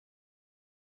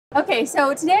Okay,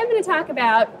 so today I'm going to talk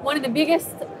about one of the biggest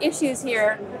issues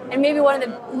here, and maybe one of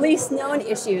the least known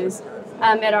issues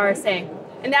at RSA.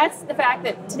 And that's the fact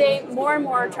that today more and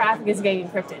more traffic is getting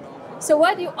encrypted. So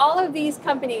what do all of these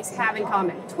companies have in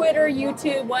common? Twitter,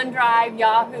 YouTube, OneDrive,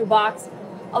 Yahoo, Box,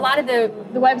 a lot of the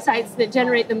websites that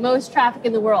generate the most traffic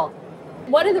in the world.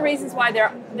 One of the reasons why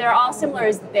they're all similar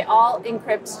is that they all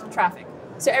encrypt traffic.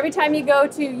 So every time you go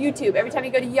to YouTube, every time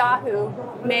you go to Yahoo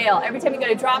Mail, every time you go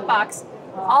to Dropbox,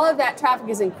 all of that traffic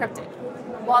is encrypted.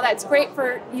 While that's great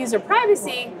for user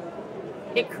privacy,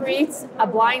 it creates a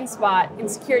blind spot in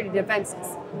security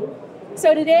defenses.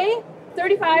 So today,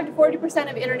 35 to 40%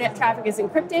 of internet traffic is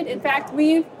encrypted. In fact,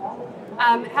 we've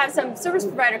have some service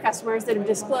provider customers that have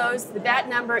disclosed that that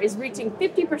number is reaching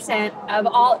 50% of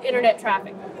all internet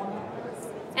traffic.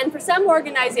 And for some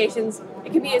organizations,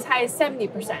 it could be as high as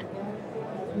 70%.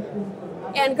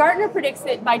 And Gartner predicts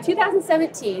that by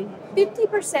 2017,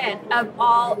 50% of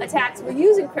all attacks will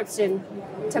use encryption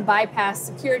to bypass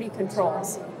security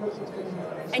controls.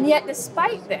 And yet,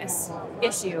 despite this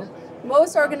issue,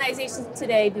 most organizations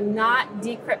today do not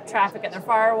decrypt traffic at their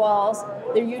firewalls,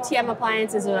 their UTM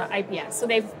appliances, or their IPS. So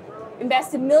they've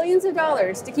invested millions of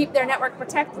dollars to keep their network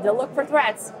protected, to look for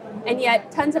threats, and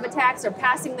yet tons of attacks are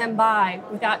passing them by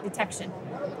without detection.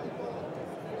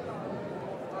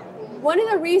 One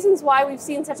of the reasons why we've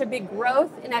seen such a big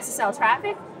growth in SSL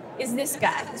traffic is this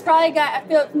guy. It's probably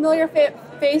got a familiar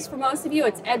face for most of you.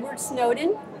 It's Edward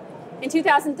Snowden. In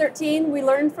 2013, we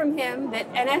learned from him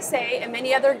that NSA and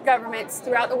many other governments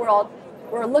throughout the world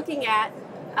were looking at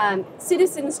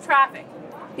citizens' traffic.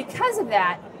 Because of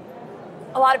that,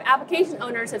 a lot of application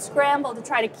owners have scrambled to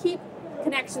try to keep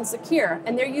connections secure,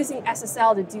 and they're using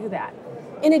SSL to do that.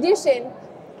 In addition,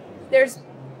 there's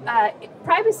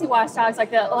privacy watchdogs like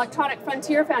the Electronic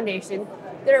Frontier Foundation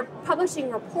that are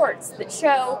publishing reports that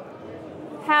show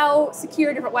how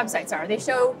secure different websites are. They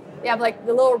have like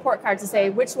the little report cards to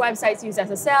say which websites use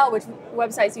SSL, which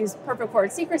websites use perfect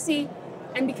word secrecy.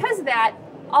 And because of that,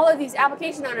 all of these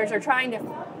application owners are trying to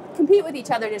compete with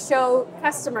each other to show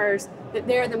customers that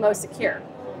they're the most secure.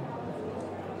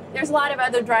 There's a lot of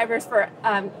other drivers for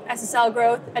SSL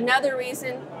growth. Another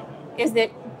reason is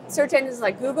that search engines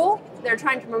like Google, they're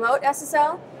trying to promote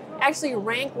SSL, actually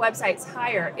rank websites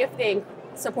higher if they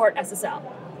support SSL.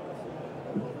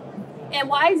 And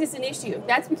why is this an issue?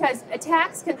 That's because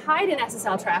attacks can hide in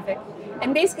SSL traffic,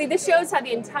 and basically this shows how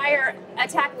the entire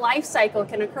attack life cycle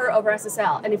can occur over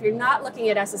SSL. And if you're not looking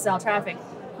at SSL traffic,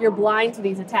 you're blind to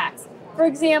these attacks. For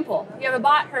example, you have a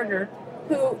bot herder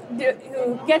who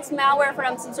gets malware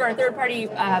from some sort of third-party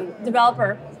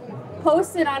developer,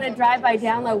 posts it on a drive-by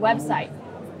download website.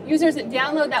 Users that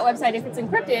download that website, if it's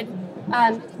encrypted,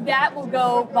 that will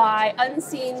go by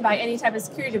unseen by any type of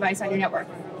security device on your network.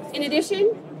 In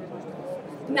addition,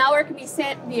 malware can be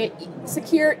sent via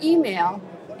secure email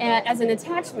and as an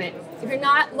attachment. If you're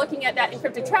not looking at that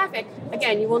encrypted traffic,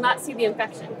 again, you will not see the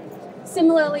infection.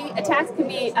 Similarly, attacks can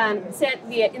be sent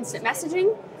via instant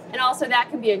messaging, and also that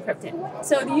can be encrypted.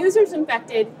 So the user's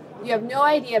infected, you have no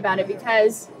idea about it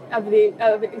because of the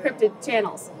encrypted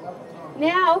channels.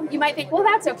 Now, you might think, well,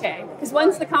 that's okay, because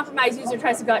once the compromised user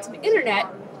tries to go out to the internet,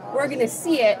 we're going to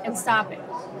see it and stop it.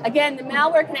 Again, the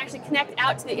malware can actually connect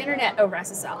out to the internet over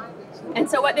SSL. And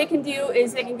so what they can do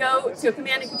is they can go to a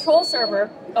command and control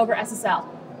server over SSL.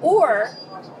 Or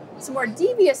some more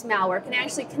devious malware can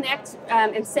actually connect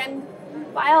and send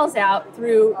files out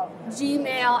through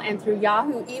Gmail and through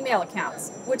Yahoo email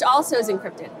accounts, which also is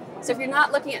encrypted. So if you're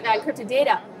not looking at that encrypted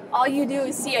data, all you do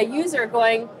is see a user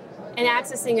going and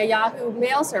accessing a Yahoo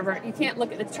mail server. You can't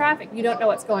look at the traffic. You don't know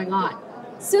what's going on.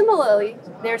 Similarly,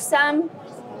 there's some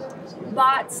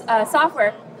bots,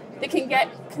 software that can get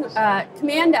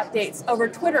command updates over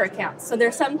Twitter accounts. So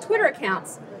there's some Twitter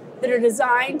accounts that are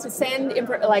designed to send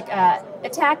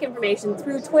attack information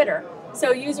through Twitter.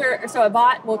 So a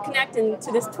bot will connect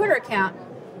into this Twitter account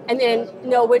and then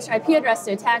know which IP address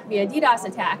to attack via DDoS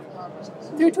attack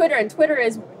through Twitter, and Twitter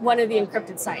is one of the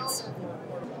encrypted sites.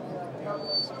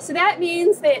 So that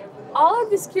means that all of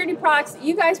the security products that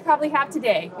you guys probably have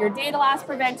today, your data loss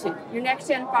prevention, your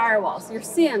next-gen firewalls, your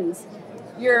SIEMs,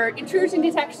 your intrusion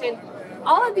detection,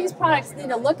 all of these products need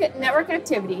to look at network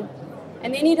activity,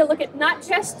 and they need to look at not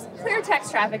just clear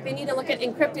text traffic, they need to look at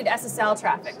encrypted SSL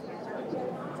traffic.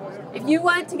 If you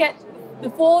want to get the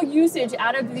full usage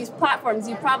out of these platforms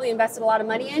you've probably invested a lot of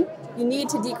money in, you need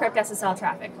to decrypt SSL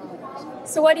traffic.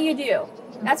 So what do?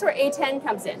 That's where A10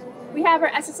 comes in. We have our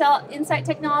SSL Insight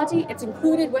technology. It's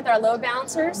included with our load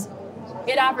balancers.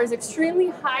 It offers extremely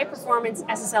high performance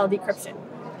SSL decryption.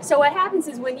 So what happens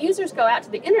is when users go out to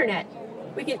the internet,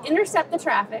 we can intercept the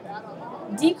traffic,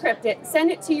 decrypt it,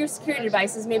 send it to your security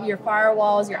devices, maybe your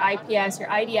firewalls, your IPS, your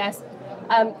IDS,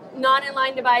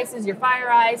 non-inline devices, your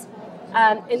FireEyes,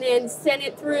 and then send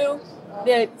it through.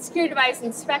 The security device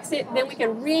inspects it, then we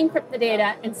can re-encrypt the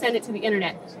data and send it to the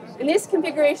internet. In this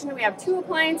configuration, we have 2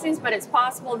 appliances, but it's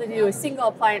possible to do a single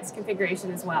appliance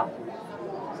configuration as well.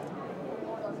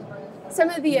 Some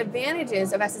of the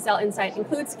advantages of SSL Insight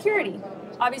include security.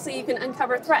 Obviously, you can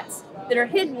uncover threats that are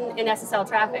hidden in SSL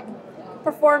traffic.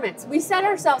 Performance. We set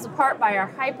ourselves apart by our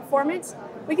high performance.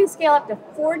 We can scale up to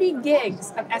 40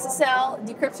 gigs of SSL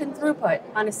decryption throughput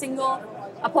on a single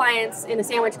appliance in a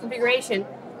sandwich configuration.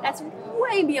 That's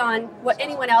way beyond what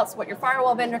anyone else, what your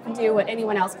firewall vendor can do, what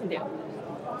anyone else can do.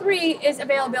 3 is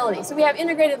availability. So we have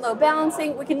integrated load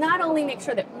balancing. We can not only make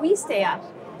sure that we stay up,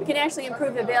 we can actually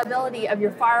improve the availability of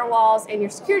your firewalls and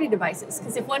your security devices.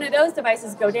 Because if one of those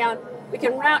devices go down, we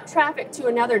can route traffic to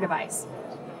another device.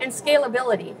 And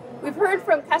scalability. We've heard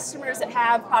from customers that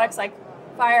have products like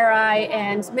FireEye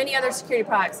and many other security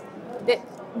products that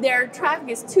their traffic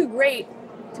is too great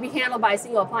to be handled by a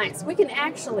single appliance. We can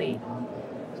actually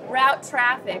route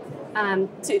traffic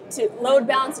to load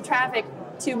balance the traffic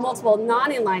to multiple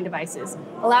non-inline devices,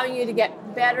 allowing you to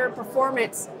get better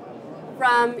performance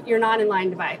from your non-inline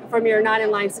device, from your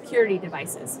non-inline security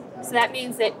devices. So that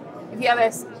means that if you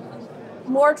have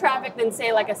more traffic than,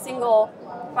 say, like a single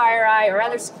FireEye or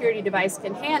other security device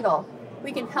can handle,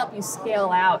 we can help you scale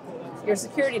out your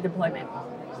security deployment.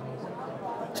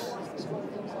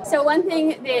 So one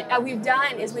thing that we've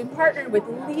done is we've partnered with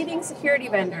leading security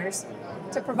vendors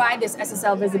to provide this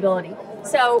SSL visibility.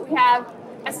 So we have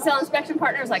SSL inspection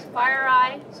partners like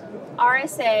FireEye,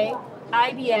 RSA,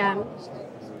 IBM,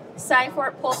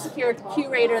 Cyfort, Pulse Secure,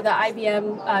 QRadar, the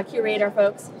IBM QRadar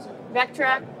folks,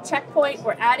 Vectra, Checkpoint,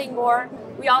 we're adding more.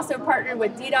 We also partnered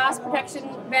with DDoS protection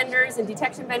vendors and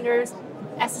detection vendors,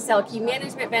 SSL key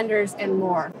management vendors, and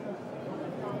more.